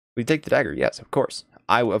We take the dagger. Yes, of course.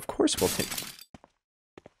 Of course will take.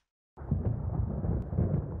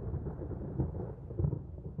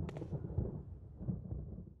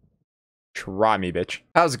 Try me, bitch.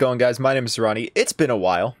 How's it going, guys? My name is Ronnie. It's been a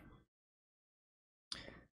while.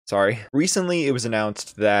 Sorry. Recently, it was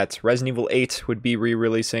announced that Resident Evil 8 would be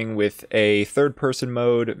re-releasing with a third-person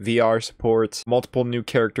mode, VR support, multiple new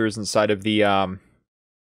characters inside of the,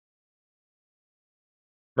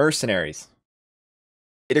 mercenaries.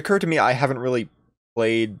 It occurred to me I haven't really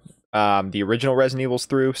played the original Resident Evils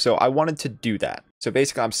through, so I wanted to do that. So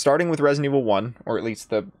basically, I'm starting with Resident Evil 1, or at least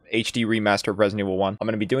the HD remaster of Resident Evil 1. I'm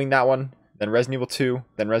going to be doing that one, then Resident Evil 2,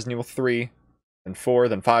 then Resident Evil 3, then 4,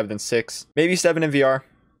 then 5, then 6, maybe 7 in VR.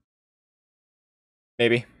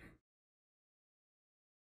 Maybe.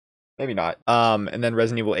 Maybe not. And then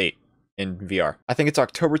Resident Evil 8 in VR. I think it's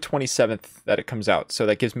October 27th that it comes out, so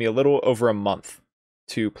that gives me a little over a month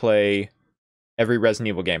to play every Resident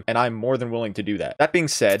Evil game, and I'm more than willing to do that. That being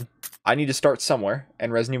said, I need to start somewhere,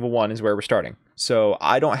 and Resident Evil 1 is where we're starting. So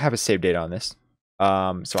I don't have a save data on this, so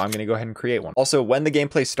I'm going to go ahead and create one. Also, when the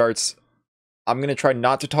gameplay starts, I'm going to try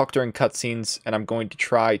not to talk during cutscenes, and I'm going to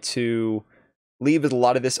try to leave a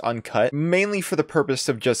lot of this uncut, mainly for the purpose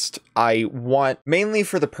of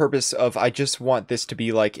I just want this to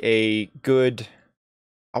be like I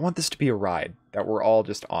want this to be a ride that we're all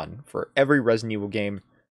just on for every Resident Evil game.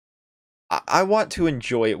 I want to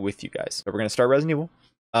enjoy it with you guys. So we're going to start Resident Evil.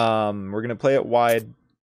 We're going to play it wide.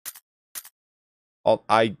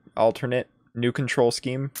 Alternate, new control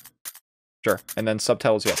scheme. Sure. And then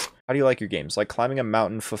subtitles, yes. How do you like your games? Like climbing a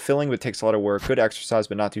mountain, fulfilling but takes a lot of work, good exercise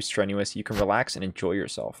but not too strenuous. You can relax and enjoy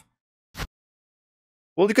yourself.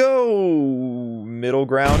 We'll go middle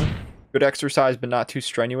ground. Good exercise but not too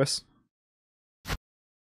strenuous.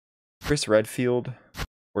 Chris Redfield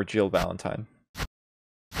or Jill Valentine.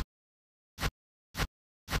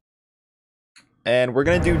 And we're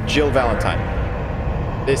gonna do Jill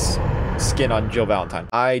Valentine. This skin on Jill Valentine.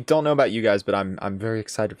 I don't know about you guys, but I'm very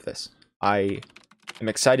excited for this. I am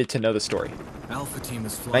excited to know the story. Alpha team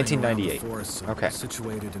is flying 1998. around the forest zone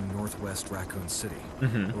situated in northwest Raccoon City,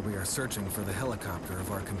 where we are searching for the helicopter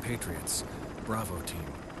of our compatriots, Bravo team,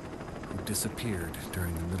 who disappeared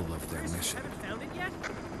during the middle of their mission.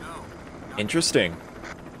 Interesting.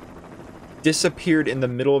 Disappeared in the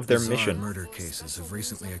middle of their mission. Murder cases have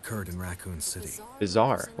recently occurred in Raccoon City.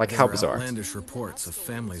 Bizarre. Like how bizarre? Outlandish reports of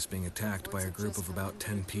families being attacked by a group of about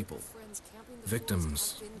 10 people.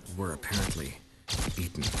 Victims were apparently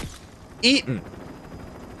eaten. Eaten.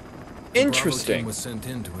 Interesting. The Bravo team was sent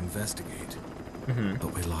in to investigate,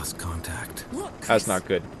 but we lost contact. That's not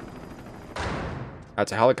good.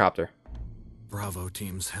 That's a helicopter. Bravo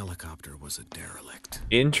team's helicopter was a derelict.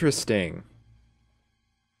 Interesting.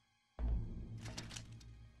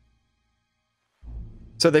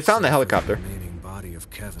 So they found the helicopter. The remaining body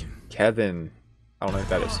of Kevin. Kevin. I don't know who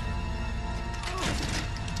that is.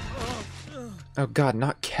 Oh god,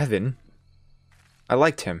 not Kevin. I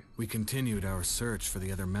liked him. We continued our search for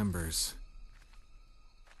the other members,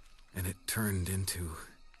 and it turned into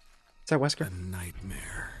Is that Wesker? a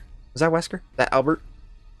nightmare. Was that Wesker? That Albert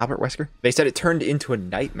Wesker? They said it turned into a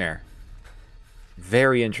nightmare.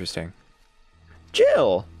 Very interesting.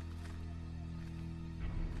 Jill!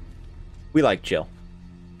 We like Jill.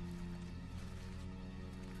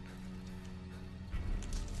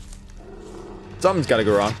 Something's gotta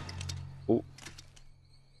go wrong. Ooh.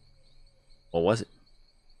 What was it?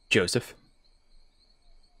 Joseph?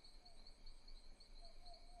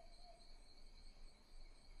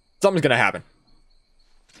 Something's gonna happen.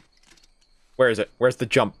 Where is it? Where's the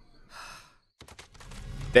jump?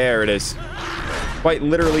 There it is. Quite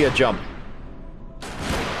literally a jump.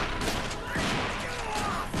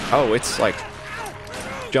 Oh, it's like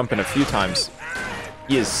jumping a few times.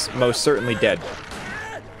 He is most certainly dead.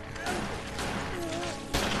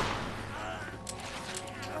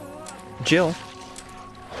 Jill,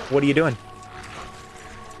 what are you doing?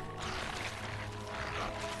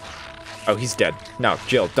 Oh, he's dead. No,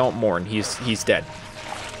 Jill, don't mourn. He's dead.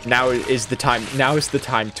 Now is the time. Now is the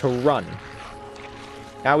time to run.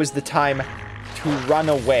 Now is the time to run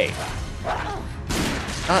away.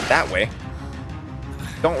 Not that way.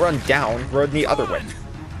 Don't run down. Run the other way.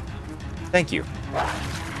 Thank you.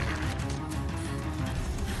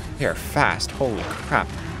 They are fast. Holy crap.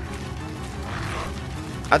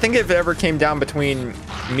 I think if it ever came down between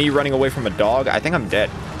me running away from a dog, I think I'm dead.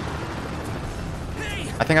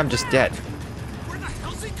 I think I'm just dead. Where the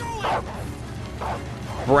hell's he going?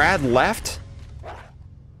 Brad left?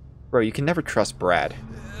 Bro, you can never trust Brad.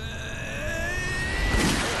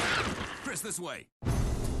 Chris, this way.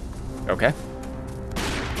 Okay.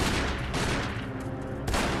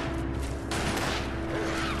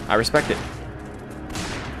 I respect it.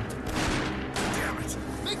 Damn it.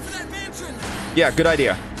 Make for that mansion. Yeah, good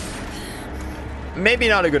idea. Maybe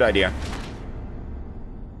not a good idea.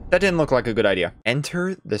 That didn't look like a good idea.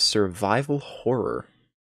 Enter the survival horror.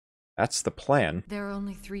 That's the plan. There are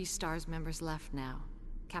only 3 STARS members left now.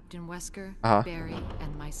 Captain Wesker, Barry,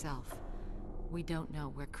 and myself. We don't know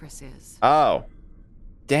where Chris is. Oh.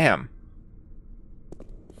 Damn.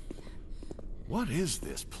 What is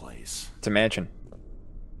this place? It's a mansion.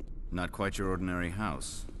 Not quite your ordinary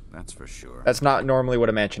house, that's for sure. That's not normally what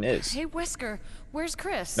a mansion is. Hey, Wesker, where's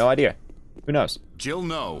Chris? No idea. Who knows? Jill,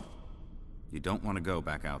 no. You don't want to go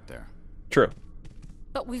back out there. True.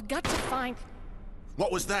 But we've got to find...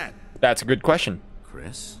 What was that? That's a good question.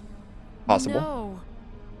 Chris? Possible. No.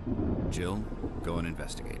 Jill, go and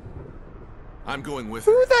investigate. I'm going with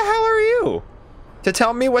Who her. the hell are you? To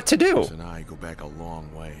tell me what to do? Chris and I go back a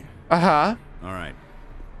long way. Uh-huh. All right.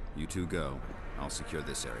 You two go. I'll secure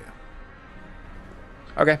this area.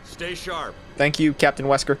 Okay. Stay sharp. Thank you, Captain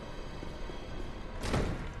Wesker.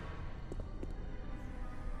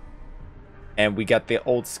 And we got the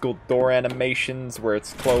old school door animations where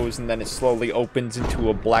it's closed and then it slowly opens into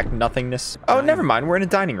a black nothingness. Oh, never mind. We're in a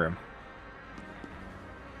dining room.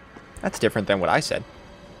 That's different than what I said.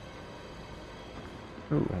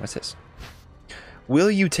 Ooh, what's this?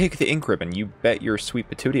 Will you take the ink ribbon? You bet your sweet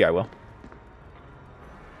patootie I will.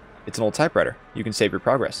 It's an old typewriter. You can save your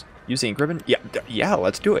progress. Use the ink ribbon? Yeah,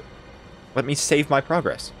 let's do it. Let me save my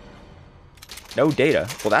progress. No data.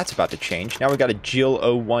 Well, that's about to change. Now we got a Jill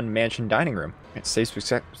 01 mansion dining room. It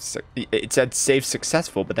said save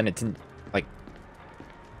successful, but then it didn't, like,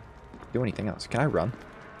 do anything else. Can I run?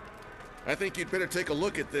 I think you'd better take a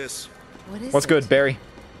look at this. What is What's it? good, Barry?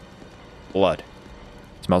 Blood.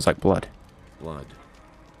 Smells like blood. Blood.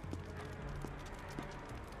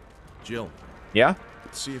 Jill, Yeah?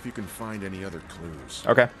 see if you can find any other clues.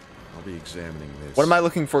 Okay. I'll be examining this. What am I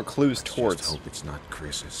looking for clues Let's towards? Just hope it's not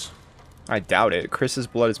Chris's. I doubt it. Chris's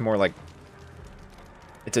blood is more like...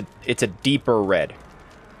 It's a deeper red.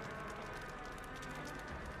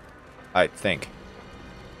 I think.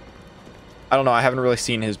 I don't know. I haven't really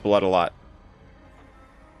seen his blood a lot.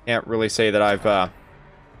 Can't really say that I've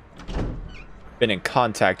been in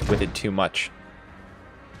contact with it too much.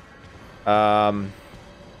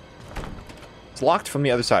 It's locked from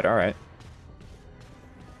the other side. All right.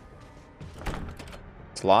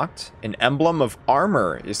 It's locked. An emblem of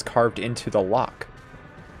armor is carved into the lock.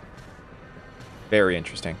 Very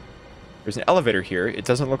interesting. There's an elevator here. It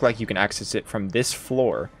doesn't look like you can access it from this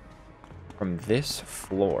floor. From this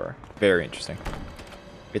floor. Very interesting.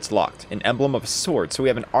 It's locked. An emblem of a sword. So we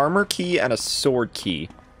have an armor key and a sword key,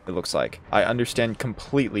 it looks like. I understand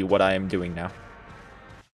completely what I am doing now.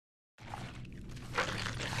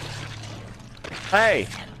 Hey!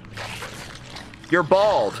 You're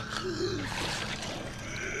bald.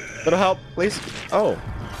 Little help, please. Oh.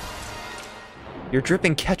 You're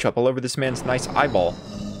dripping ketchup all over this man's nice eyeball.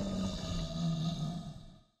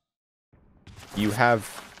 You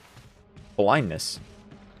have blindness.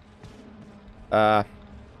 I'm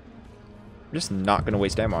just not gonna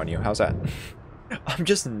waste ammo on you. How's that? I'm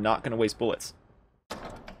just not gonna waste bullets.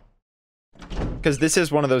 Because this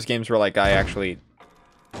is one of those games where, like, I actually...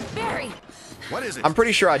 Barry! What is it? I'm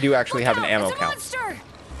pretty sure I do actually have an Look ammo out, it's a count. monster!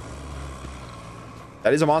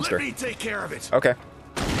 That is a monster. Let me take care of it. Okay.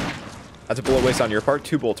 That's a bullet wasted on your part.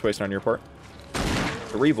 2 bullets wasted on your part.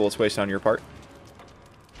 3 bullets wasted on your part.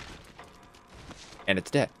 And it's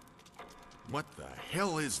dead. What the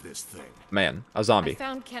hell is this thing? Man, a I zombie.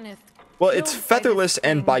 found Kenneth. Well, it's killed by this featherless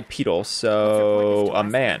and thing. bipedal, so a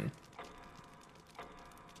man.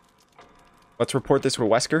 Let's report this to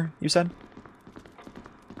Wesker, you said?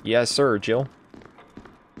 Yes, sir, Jill.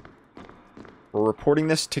 We're reporting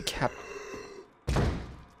this to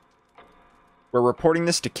We're reporting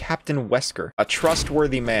this to Captain Wesker, a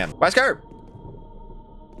trustworthy man. Wesker!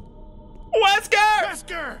 Wesker!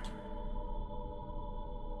 Wesker!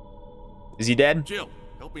 Is he dead? Jill,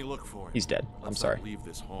 help me look for him. He's dead. I'm Let's sorry. not leave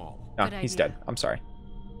this hall. No, Good he's idea. dead. I'm sorry.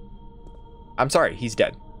 I'm sorry, he's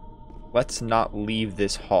dead. Let's not leave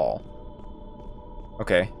this hall.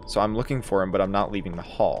 Okay, so I'm looking for him, but I'm not leaving the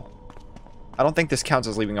hall. I don't think this counts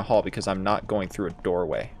as leaving a hall because I'm not going through a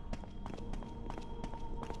doorway.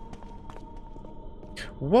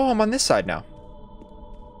 Whoa, I'm on this side now.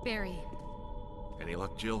 Barry. Any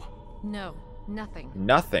luck, Jill? No, nothing.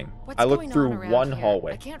 Nothing. What's I looked going through on around one here?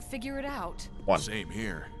 hallway. I can't figure it out. One. Same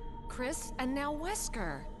here. Chris and now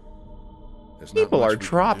Wesker. There's not People much are we can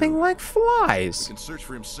dropping do. like We flies. can search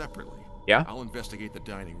for him separately. Yeah? I'll investigate the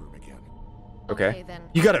dining room again. Okay. Then.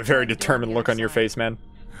 You got a very I'll go determined the look other on your side. face, man.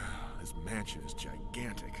 This mansion is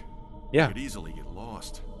gigantic. Yeah. We could easily get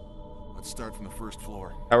lost. Let's start from the first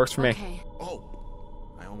floor. That works for me. Okay. Oh,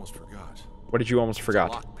 I almost forgot. What did you almost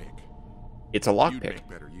forgot? Lockpick. It's a You'd lockpick. make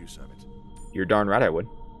better use of it. You're darn right I would.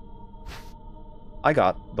 I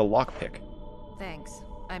got the lockpick. Thanks.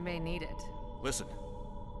 I may need it. Listen,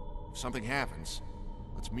 if something happens,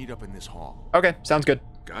 let's meet up in this hall. Okay, sounds good.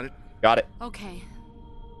 Got it? Got it. Okay.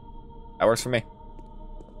 That works for me.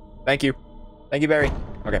 Thank you. Thank you, Barry.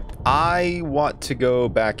 Okay. I want to go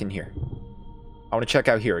back in here. I want to check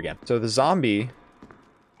out here again. So the zombie,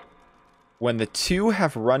 when the two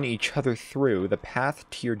have run each other through, the path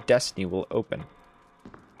to your destiny will open.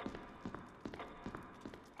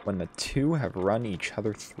 When the two have run each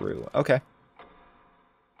other through. Okay.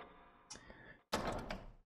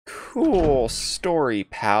 Cool story,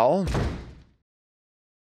 pal.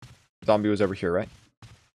 Zombie was over here, right?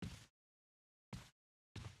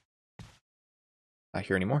 Not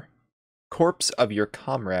here anymore. Corpse of your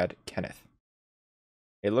comrade, Kenneth.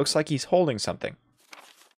 It looks like he's holding something.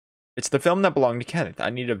 It's the film that belonged to Kenneth.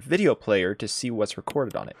 I need a video player to see what's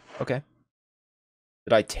recorded on it. Okay.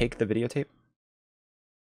 Did I take the videotape?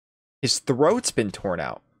 His throat's been torn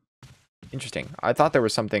out. Interesting. I thought there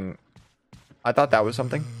was something... I thought that was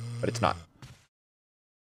something, but it's not.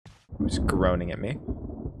 Who's groaning at me?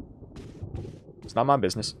 It's not my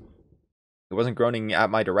business. He wasn't groaning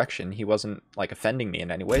at my direction. He wasn't, like, offending me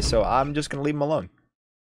in any way, so I'm just gonna leave him alone.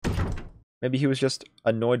 Maybe he was just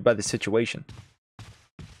annoyed by the situation.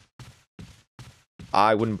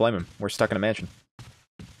 I wouldn't blame him. We're stuck in a mansion.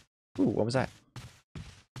 Ooh, what was that?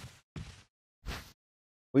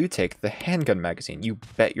 Will you take the handgun magazine? You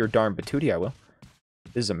bet your darn patootie I will.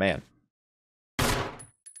 This is a man.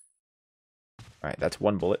 Alright, that's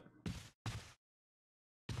one bullet.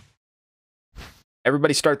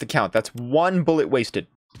 Everybody start the count. That's one bullet wasted.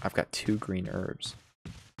 I've got 2 green herbs.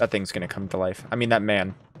 That thing's gonna come to life. I mean, that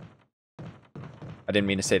man. I didn't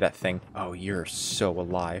mean to say that thing. Oh, you're so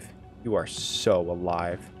alive. You are so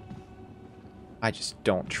alive. I just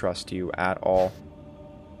don't trust you at all.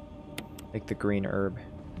 Take the green herb.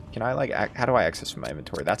 Can I, like, how do I access my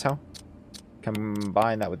inventory? That's how?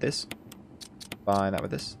 Combine that with this. Combine that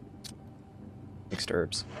with this. Mixed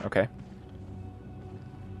herbs. Okay.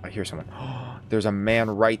 I hear someone. Oh, there's a man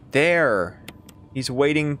right there. He's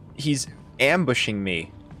waiting. He's ambushing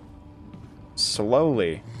me.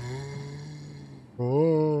 Slowly.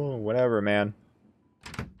 Oh, whatever, man.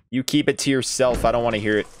 You keep it to yourself. I don't want to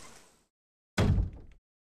hear it.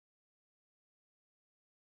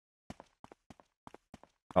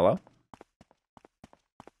 Hello?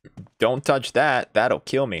 Don't touch that. That'll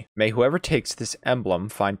kill me. May whoever takes this emblem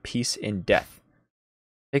find peace in death.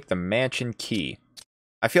 Take the mansion key.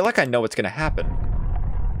 I feel like I know what's going to happen.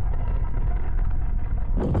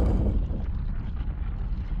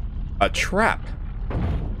 A trap.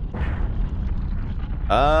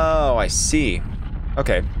 Oh, I see.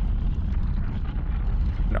 Okay.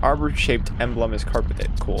 An arbor-shaped emblem is carved with it.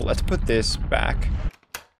 Cool. Let's put this back.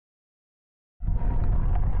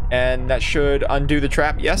 And that should undo the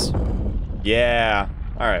trap, yes? Yeah.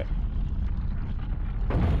 Alright.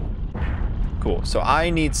 Cool. So I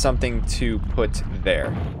need something to put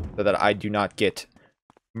there so that I do not get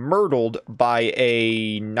murdered by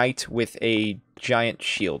a knight with a giant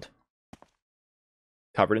shield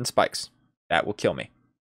covered in spikes. That will kill me.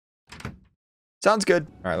 Sounds good.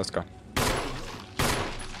 Alright, let's go.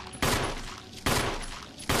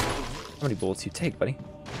 How many bullets do you take, buddy?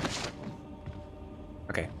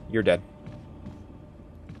 Okay, you're dead.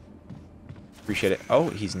 Appreciate it. Oh,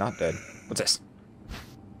 he's not dead. What's this?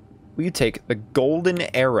 Will you take the golden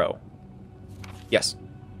arrow? Yes.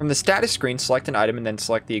 From the status screen, select an item and then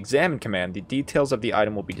select the examine command. The details of the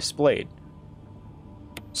item will be displayed.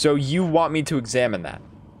 So you want me to examine that?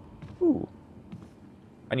 Ooh.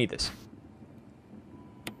 I need this.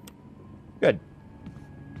 Good.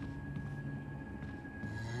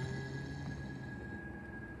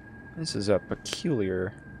 This is a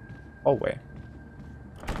peculiar hallway.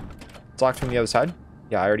 It's locked from the other side?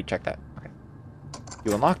 Yeah, I already checked that. Okay.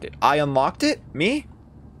 You unlocked it. I unlocked it? Me?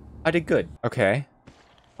 I did good. Okay.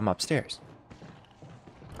 I'm upstairs.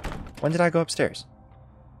 When did I go upstairs?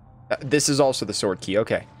 This is also the sword key.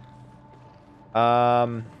 Okay.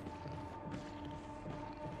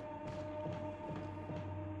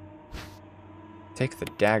 Take the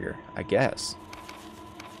dagger, I guess.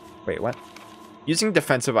 Wait, what? Using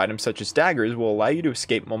defensive items such as daggers will allow you to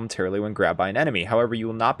escape momentarily when grabbed by an enemy. However, you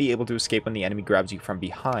will not be able to escape when the enemy grabs you from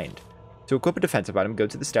behind. To equip a defensive item, go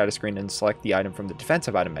to the status screen and select the item from the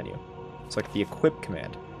defensive item menu. Select the equip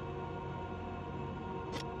command.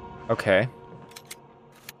 Okay.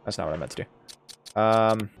 That's not what I meant to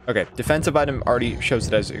do. Okay, defensive item already shows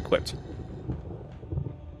it as equipped.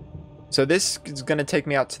 So this is going to take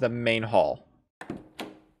me out to the main hall.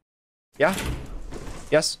 Yeah?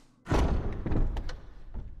 Yes?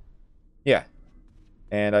 Yeah.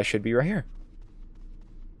 And I should be right here.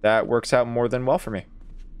 That works out more than well for me.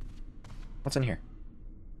 What's in here?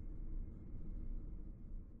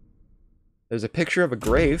 There's a picture of a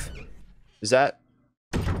grave. Is that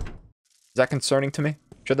concerning to me?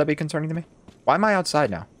 Should that be concerning to me? Why am I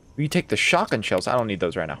outside now? You take the shotgun shells. I don't need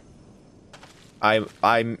those right now. I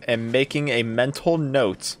am making a mental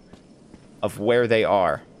note of where they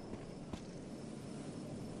are.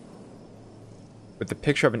 With the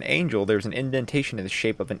picture of an angel, there's an indentation in the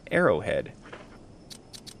shape of an arrowhead.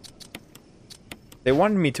 They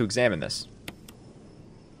wanted me to examine this.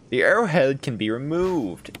 The arrowhead can be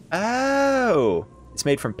removed. Oh! It's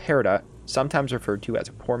made from peridot, sometimes referred to as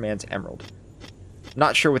a poor man's emerald.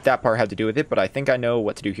 Not sure what that part had to do with it, but I think I know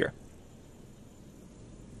what to do here.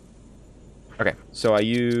 Okay, so I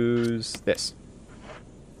use this.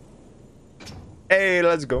 Hey,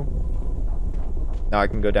 let's go. Now I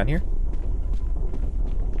can go down here.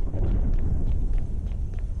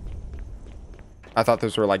 I thought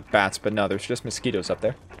those were like bats, but no, there's just mosquitoes up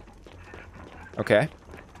there. Okay.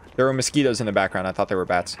 There were mosquitoes in the background. I thought they were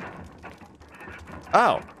bats.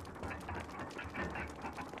 Oh.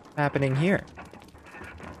 What's happening here?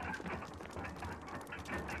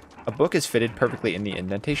 A book is fitted perfectly in the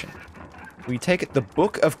indentation. We take it the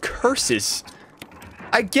Book of Curses.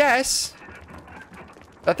 I guess.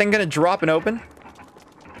 That thing gonna drop and open?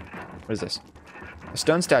 What is this? A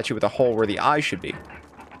stone statue with a hole where the eyes should be.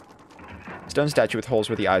 Stone statue with holes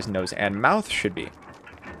where the eyes, nose, and mouth should be.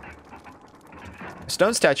 A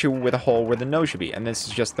stone statue with a hole where the nose should be. And this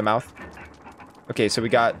is just the mouth. Okay, so we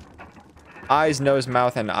got eyes, nose,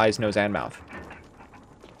 mouth, and eyes, nose, and mouth.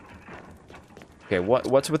 Okay,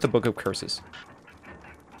 what's with the Book of Curses?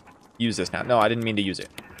 Use this now. No, I didn't mean to use it.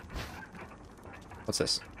 What's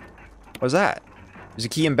this? What's that? There's a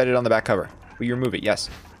key embedded on the back cover. Will you remove it? Yes.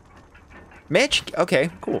 Magic. Okay,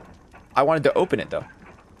 cool. I wanted to open it, though.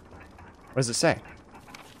 What does it say?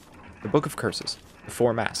 The Book of Curses. The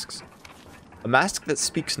 4 masks. A mask that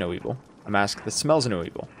speaks no evil. A mask that smells no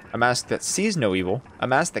evil. A mask that sees no evil. A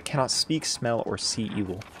mask that cannot speak, smell, or see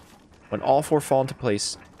evil. When all 4 fall into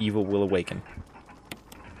place, evil will awaken.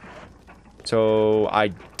 So, I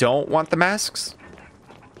don't want the masks.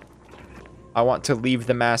 I want to leave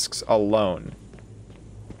the masks alone.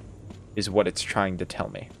 Is what it's trying to tell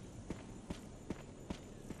me.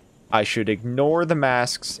 I should ignore the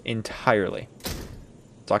masks entirely.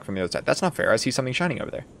 Lock from the other side. That's not fair. I see something shining over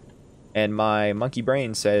there. And my monkey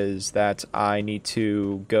brain says that I need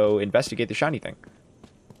to go investigate the shiny thing.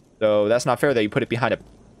 So that's not fair that you put it behind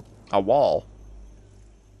a wall.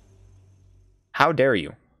 How dare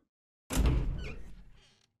you?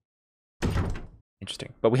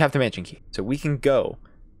 Interesting. But we have the mansion key. So we can go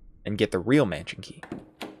and get the real mansion key.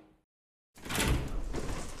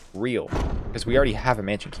 Real. Because we already have a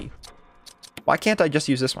mansion key. Why can't I just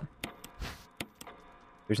use this one?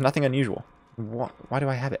 There's nothing unusual. Why do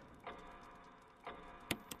I have it?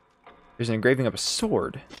 There's an engraving of a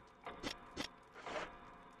sword.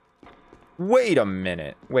 Wait a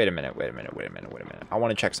minute. Wait a minute. Wait a minute. Wait a minute. Wait a minute. I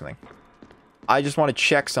want to check something. I just want to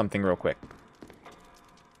check something real quick.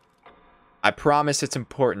 I promise it's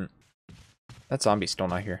important. That zombie's still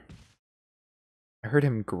not here. I heard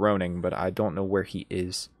him groaning, but I don't know where he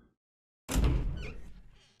is.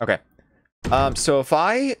 Okay. So if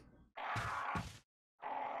I...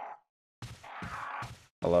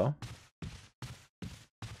 Hello?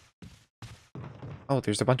 Oh,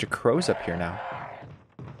 there's a bunch of crows up here now.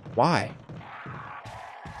 Why?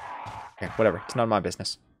 Okay, whatever. It's none of my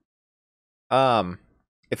business.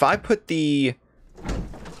 If I put the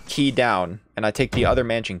key down and I take the other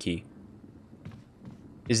mansion key,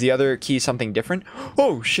 is the other key something different?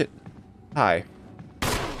 Oh, shit. Hi.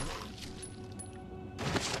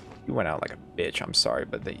 You went out like a bitch. I'm sorry,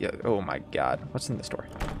 but yeah. Oh my god. What's in this door?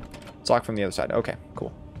 It's locked from the other side. Okay,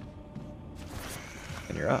 cool.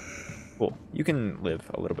 And you're up. Cool. You can live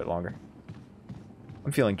a little bit longer.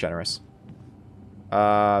 I'm feeling generous. It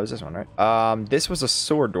was this one, right? This was a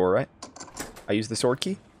sword door, right? I used the sword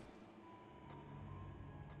key.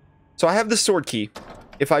 So I have the sword key.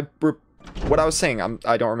 If I... What I was saying,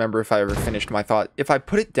 I don't remember if I ever finished my thought. If I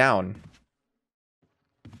put it down,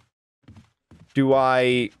 do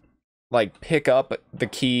I, like, pick up the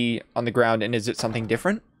key on the ground and is it something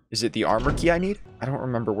different? Is it the armor key I need? I don't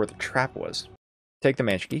remember where the trap was. Take the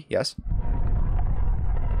mansion key, yes.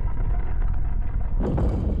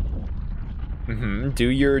 Do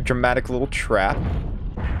your dramatic little trap.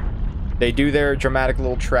 They do their dramatic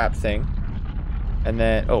little trap thing. And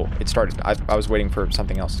then, oh, it started. I was waiting for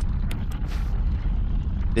something else.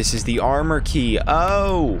 This is the armor key.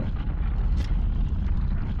 Oh!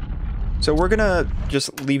 So we're gonna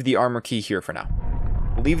just leave the armor key here for now.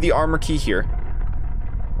 Leave the armor key here.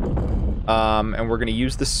 And we're gonna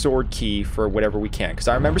use the sword key for whatever we can. Because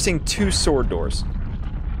I remember seeing 2 sword doors.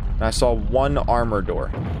 And I saw 1 armor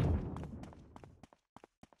door.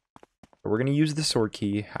 So we're gonna use the sword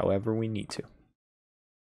key however we need to.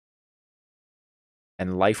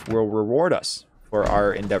 And life will reward us for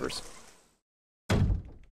our endeavors.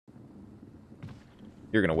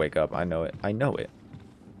 You're gonna wake up. I know it. I know it.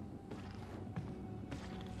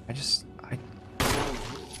 You're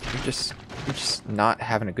just not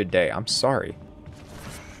having a good day. I'm sorry.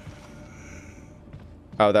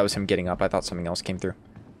 Oh, that was him getting up. I thought something else came through.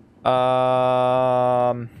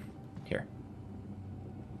 Here.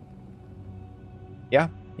 Yeah.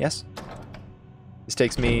 Yes. This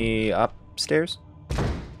takes me upstairs.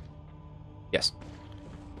 Yes.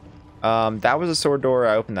 That was a sword door.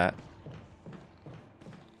 I opened that.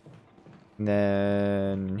 And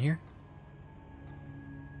then here.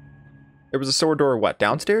 There was a sword door, what,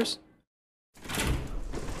 downstairs?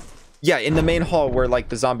 Yeah, in the main hall where, like,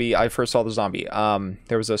 the zombie, I first saw the zombie.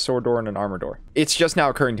 There was a sword door and an armor door. It's just now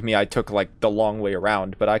occurring to me I took, like, the long way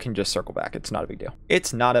around, but I can just circle back. It's not a big deal.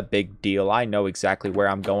 It's not a big deal. I know exactly where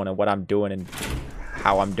I'm going and what I'm doing and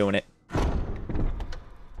how I'm doing it.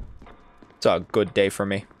 It's a good day for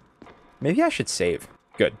me. Maybe I should save.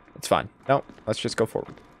 Good. It's fine. No, let's just go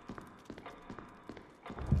forward.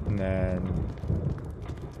 And then...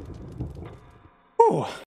 Ooh,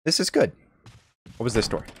 this is good. What was this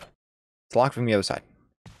door? It's locked from the other side.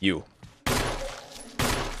 You.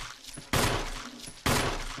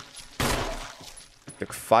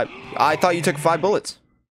 Took 5... I thought you took 5 bullets.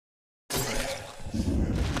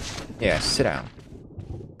 Yeah, sit down.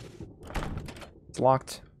 It's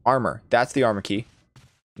locked. Armor. That's the armor key.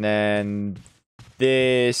 And then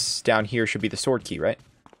this down here should be the sword key, right?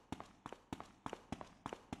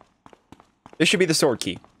 This should be the sword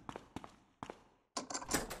key.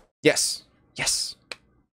 Yes. Yes.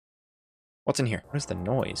 What's in here? What is the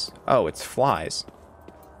noise? Oh, it's flies.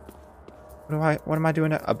 What am I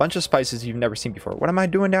doing? A bunch of spices you've never seen before. What am I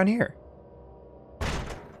doing down here?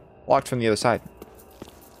 Locked from the other side.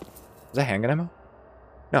 Is that handgun ammo?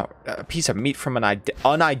 No, a piece of meat from an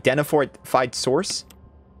unidentified source?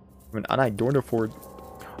 From an unidentified...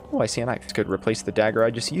 Oh, I see a knife. This could replace the dagger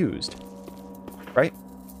I just used. Right?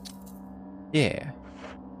 Yeah.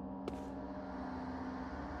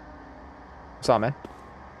 What's up, man?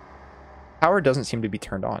 Power doesn't seem to be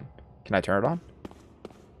turned on. Can I turn it on?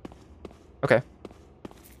 Okay.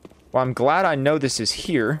 Well, I'm glad I know this is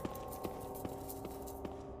here.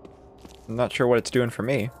 I'm not sure what it's doing for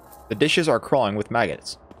me. The dishes are crawling with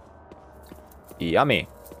maggots. Yummy.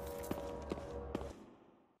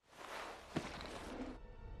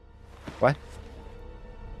 What?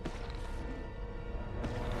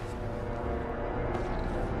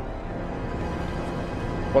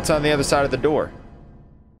 What's on the other side of the door?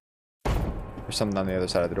 There's something on the other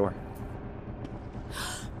side of the door.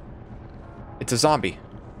 It's a zombie.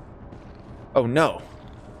 Oh no.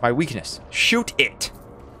 My weakness. Shoot it.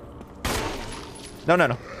 No, no,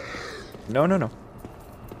 no. No, no, no.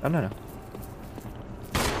 No, no, no.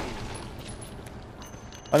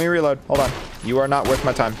 Let me reload. Hold on. You are not worth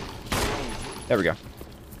my time. There we go.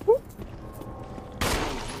 Woo.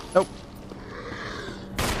 Nope.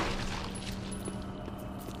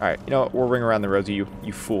 Alright, you know what? We'll ring around the rosy, you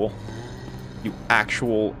fool. You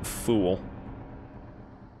actual fool.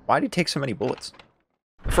 Why did it take so many bullets?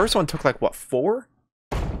 The first one took like, what, 4?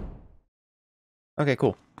 Okay,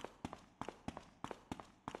 cool.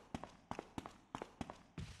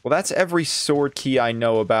 Well, that's every sword key I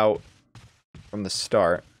know about from the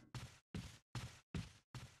start.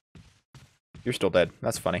 You're still dead.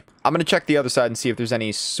 That's funny. I'm gonna check the other side and see if there's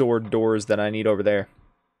any sword doors that I need over there.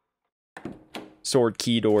 Sword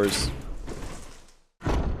key doors.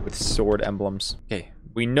 With sword emblems. Okay,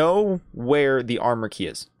 we know where the armor key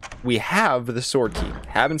is. We have the sword key.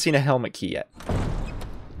 Haven't seen a helmet key yet.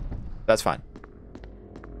 That's fine.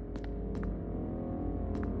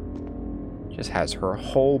 Just has her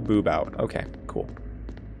whole boob out. Okay, cool.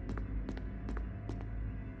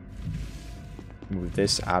 Move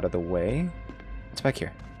this out of the way. What's back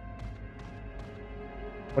here?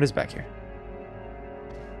 What is back here?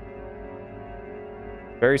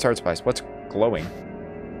 Berries, hard spice. What's glowing?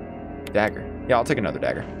 Dagger. Yeah, I'll take another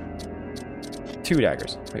dagger. 2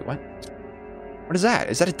 daggers. Wait, what? What is that?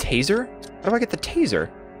 Is that a taser? How do I get the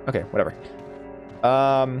taser? Okay, whatever.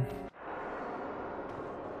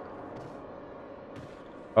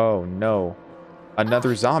 Oh, no.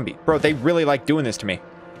 Another zombie. Bro, they really like doing this to me.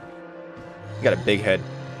 You got a big head.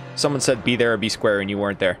 Someone said be there or be square, and you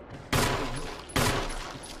weren't there.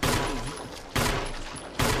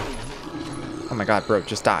 Oh my god, bro,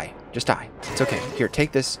 just die. Just die. It's okay. Here,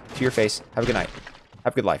 take this to your face. Have a good night.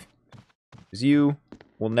 Have a good life. Because you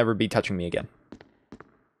will never be touching me again.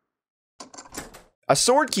 A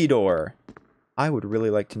sword key door! I would really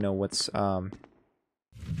like to know what's, Give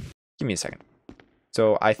me a second.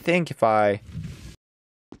 So, I think if I...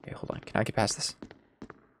 Okay, hold on. Can I get past this?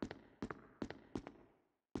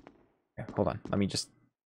 Okay, hold on. Let me just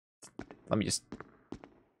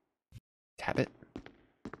tap it.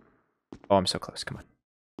 Oh, I'm so close. Come on.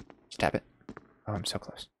 Just tap it. Oh, I'm so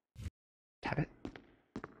close. Tap it.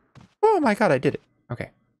 Oh my god, I did it. Okay.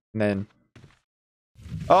 And then...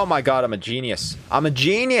 Oh my god, I'm a genius. I'm a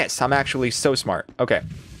genius! I'm actually so smart. Okay.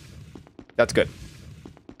 That's good.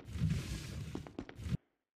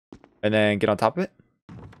 And then get on top of it.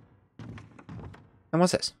 And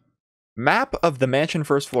what's this? Map of the mansion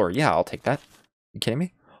first floor. Yeah, I'll take that. You kidding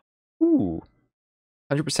me? Ooh.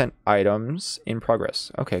 100% items in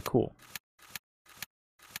progress. Okay, cool.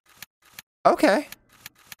 Okay.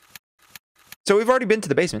 So we've already been to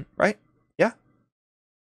the basement, right? Yeah?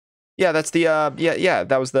 Yeah, that's the, yeah,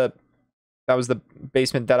 that was the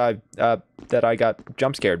basement that I got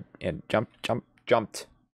jump scared and jumped.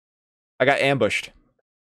 I got ambushed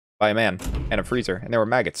by a man and a freezer, and there were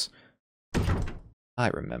maggots. I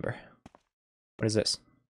remember. What is this?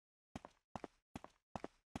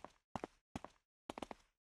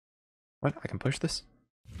 What? I can push this?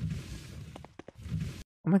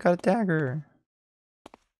 Oh my god, a dagger.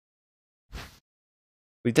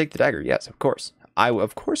 We take the dagger, yes, of course.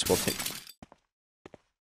 Of course will take.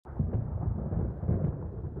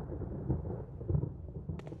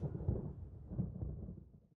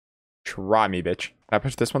 Try me, bitch. Can I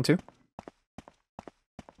push this one too?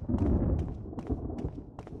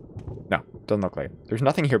 No, doesn't look like it. There's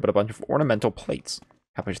nothing here but a bunch of ornamental plates. Can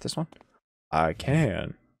I push this one? I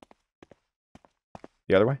can.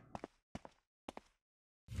 The other way?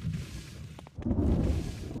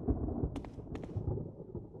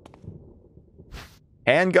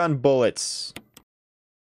 Handgun bullets.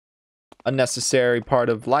 A necessary part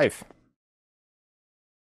of life.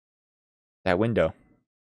 That window.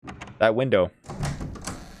 That window.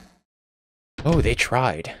 Oh, they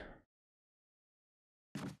tried.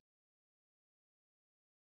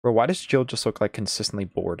 Bro, why does Jill just look like consistently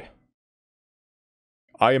bored?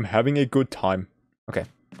 I am having a good time. Okay.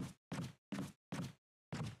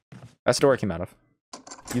 That's the door I came out of.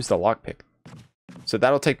 Use the lockpick. So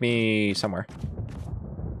that'll take me somewhere.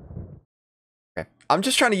 Okay. I'm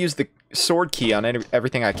just trying to use the sword key on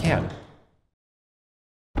everything I can.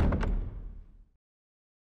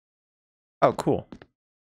 Oh, cool.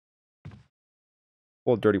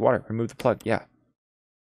 Full of dirty water. Remove the plug. Yeah.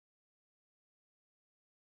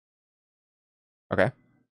 Okay.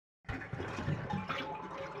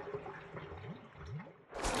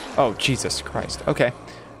 Oh, Jesus Christ. Okay.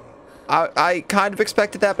 I kind of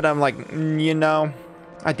expected that, but I'm like, you know,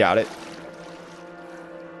 I doubt it.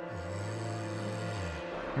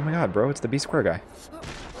 Oh my god, bro, it's the B-Square guy.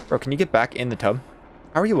 Bro, can you get back in the tub?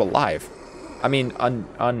 How are you alive? I mean,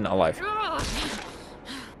 unalive.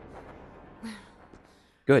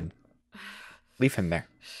 Good. Leave him there.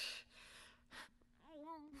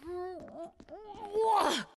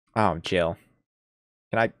 Oh, Jill.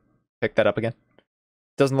 Can I pick that up again?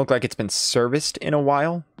 Doesn't look like it's been serviced in a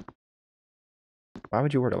while. Why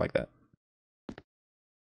would you word it like that?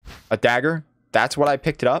 A dagger? That's what I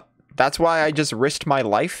picked it up? That's why I just risked my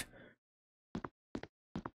life?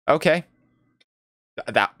 Okay.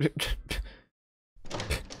 That...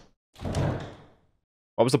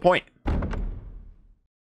 What was the point?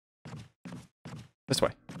 This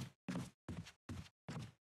way.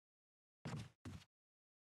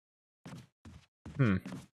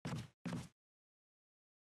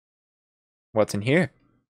 What's in here?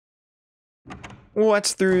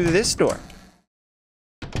 What's through this door?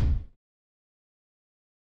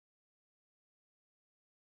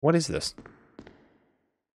 What is this?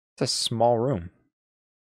 It's a small room.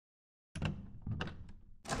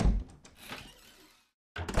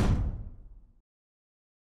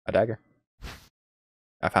 A dagger.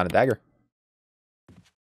 I found a dagger.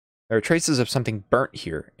 There are traces of something burnt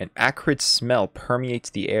here. An acrid smell permeates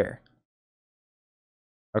the air.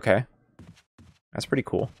 Okay. That's pretty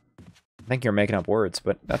cool. I think you're making up words,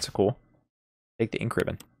 but that's cool. Take the ink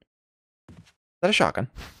ribbon. Is that a shotgun?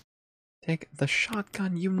 Take the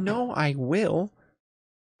shotgun. You know I will.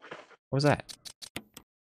 What was that?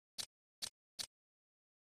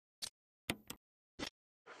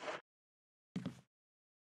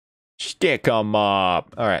 Stick 'em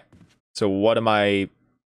up. All right. So what am I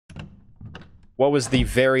What was the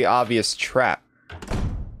very obvious trap?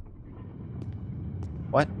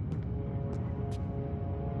 What?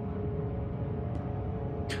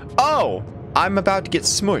 Oh! I'm about to get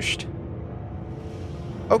smushed.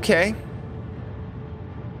 Okay.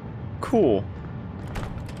 Cool.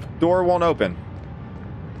 Door won't open.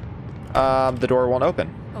 The door won't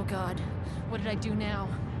open. Oh God, what did I do now?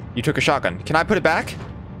 You took a shotgun. Can I put it back?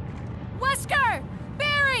 Wesker!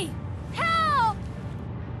 Barry! Help!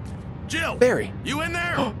 Jill! Barry! You in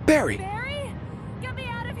there? Barry! Barry? Get me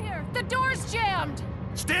out of here! The door's jammed!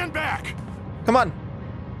 Stand back! Come on.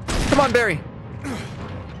 Come on, Barry.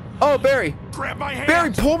 Oh, Barry. Grab my hand!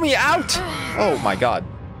 Barry, pull me out! Oh my God.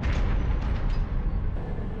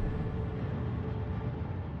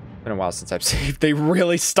 Been a while since I've saved. They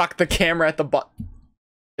really stuck the camera at the bottom.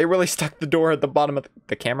 They really stuck the door at the bottom of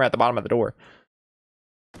the camera at the bottom of the door.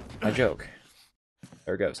 My joke.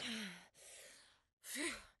 There it goes.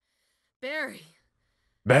 Barry.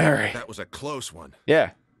 Barry. That was a close one.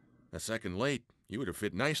 Yeah. A second late, you would have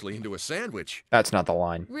fit nicely into a sandwich. That's not the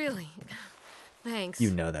line. Really? Thanks.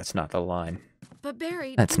 You know that's not the line. But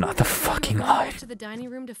Barry, That's didn't not the you say you were fucking going line. back to the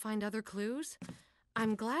dining room to find other clues?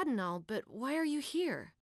 I'm glad and all, but why are you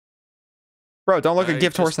here? Bro, don't look a I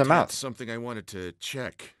gift horse in just the had mouth. Something I wanted to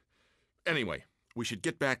check. Anyway, we should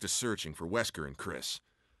get back to searching for Wesker and Chris.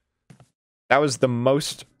 That was the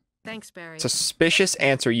most Thanks, Barry. suspicious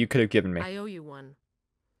answer you could have given me. I owe you one.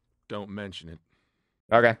 Don't mention it.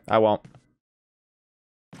 Okay, I won't.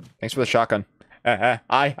 Thanks for the shotgun.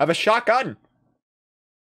 I have a shotgun!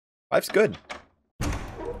 Life's good.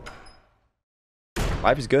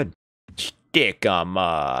 Life is good. Stick 'em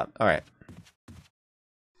up. Alright.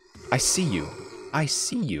 I see you. I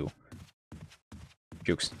see you.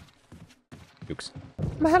 Jukes. Jukes.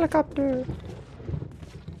 I'm a helicopter.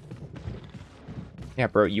 Yeah,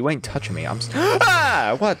 bro, you ain't touching me. I'm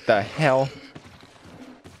ah! What the hell?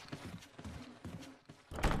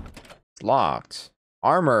 It's locked.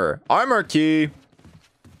 Armor. Armor key.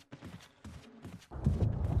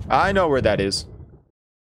 I know where that is.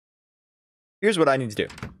 Here's what I need to do.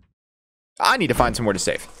 I need to find somewhere to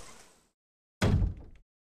save.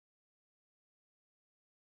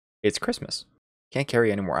 It's Christmas. Can't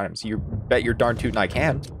carry any more items. You bet your darn tootin' I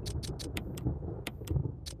can.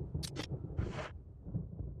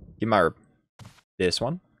 Give my this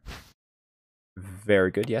one.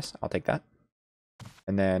 Very good. Yes, I'll take that.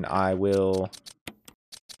 And then I will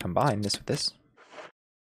combine this with this.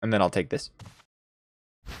 And then I'll take this.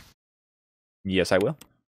 Yes, I will.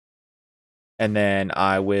 And then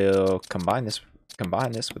I will combine this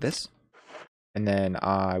with this. And then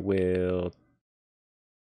I will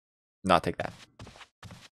not take that.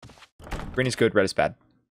 Green is good, red is bad.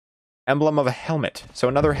 Emblem of a helmet. So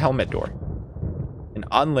another helmet door. An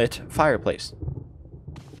unlit fireplace.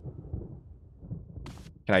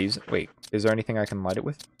 Can I use it? Wait, is there anything I can light it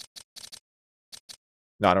with?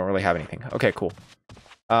 No, I don't really have anything. Okay, cool.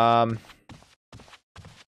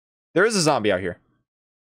 There is a zombie out here.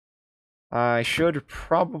 I should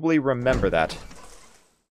probably remember that.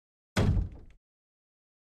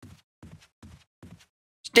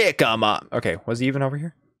 Stick 'em up. Okay, was he even over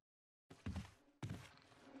here?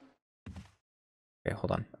 Okay,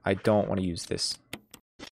 hold on. I don't want to use this.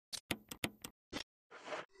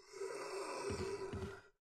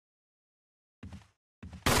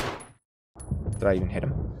 Did I even hit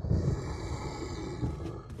him?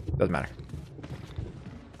 Doesn't matter.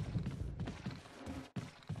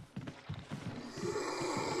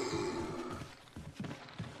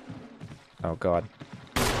 Oh god.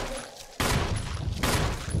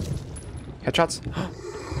 Headshots?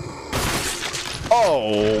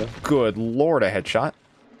 Oh, good lord, a headshot.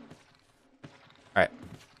 Alright.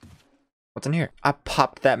 What's in here? I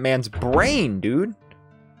popped that man's brain, dude.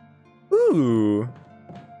 Ooh.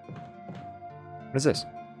 What is this?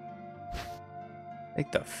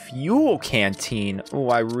 Like the fuel canteen. Oh,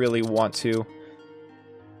 I really want to.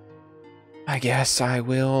 I guess I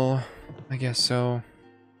will. I guess so.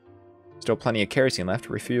 Still plenty of kerosene left.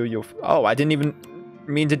 Refuel your... Oh, I didn't even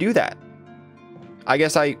mean to do that. I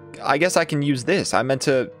guess I can use this. I meant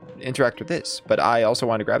to interact with this, but I also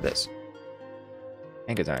want to grab this.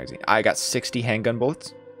 Handgun magazine. I got 60 handgun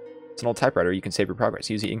bullets. It's an old typewriter. You can save your progress.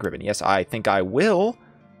 Use the ink ribbon. Yes, I think I will.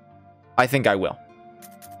 I think I will.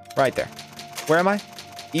 Right there. Where am I?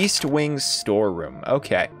 East Wing storeroom.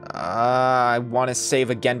 Okay. I want to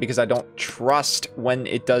save again because I don't trust when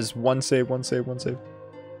it does one save, one save, one save.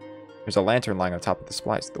 There's a lantern lying on top of the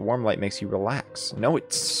supplies. The warm light makes you relax. No,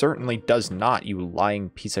 it certainly does not, you lying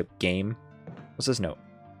piece of game. What's this note?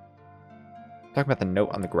 I'm talking about the note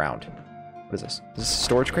on the ground. What is this? Is this a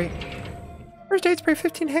storage crate? First aid spray,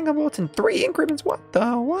 15 handgun bullets, and 3 increments. What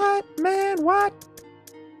the what, man? What?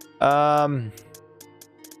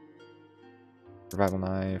 Survival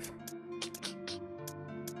knife.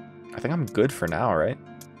 I think I'm good for now, right?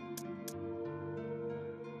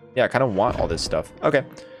 Yeah, I kind of want all this stuff. Okay.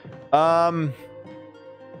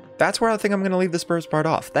 That's where I think I'm going to leave this first part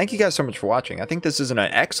off. Thank you guys so much for watching. I think this is an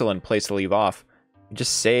excellent place to leave off. We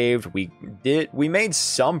just saved. We made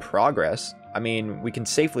some progress. I mean, we can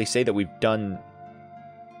safely say that we've done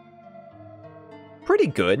pretty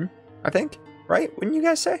good, I think. Right? Wouldn't you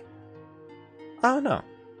guys say? I don't know.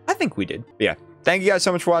 I think we did. But yeah. Thank you guys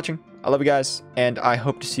so much for watching. I love you guys. And I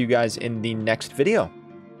hope to see you guys in the next video.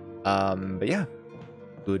 But yeah.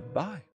 Goodbye.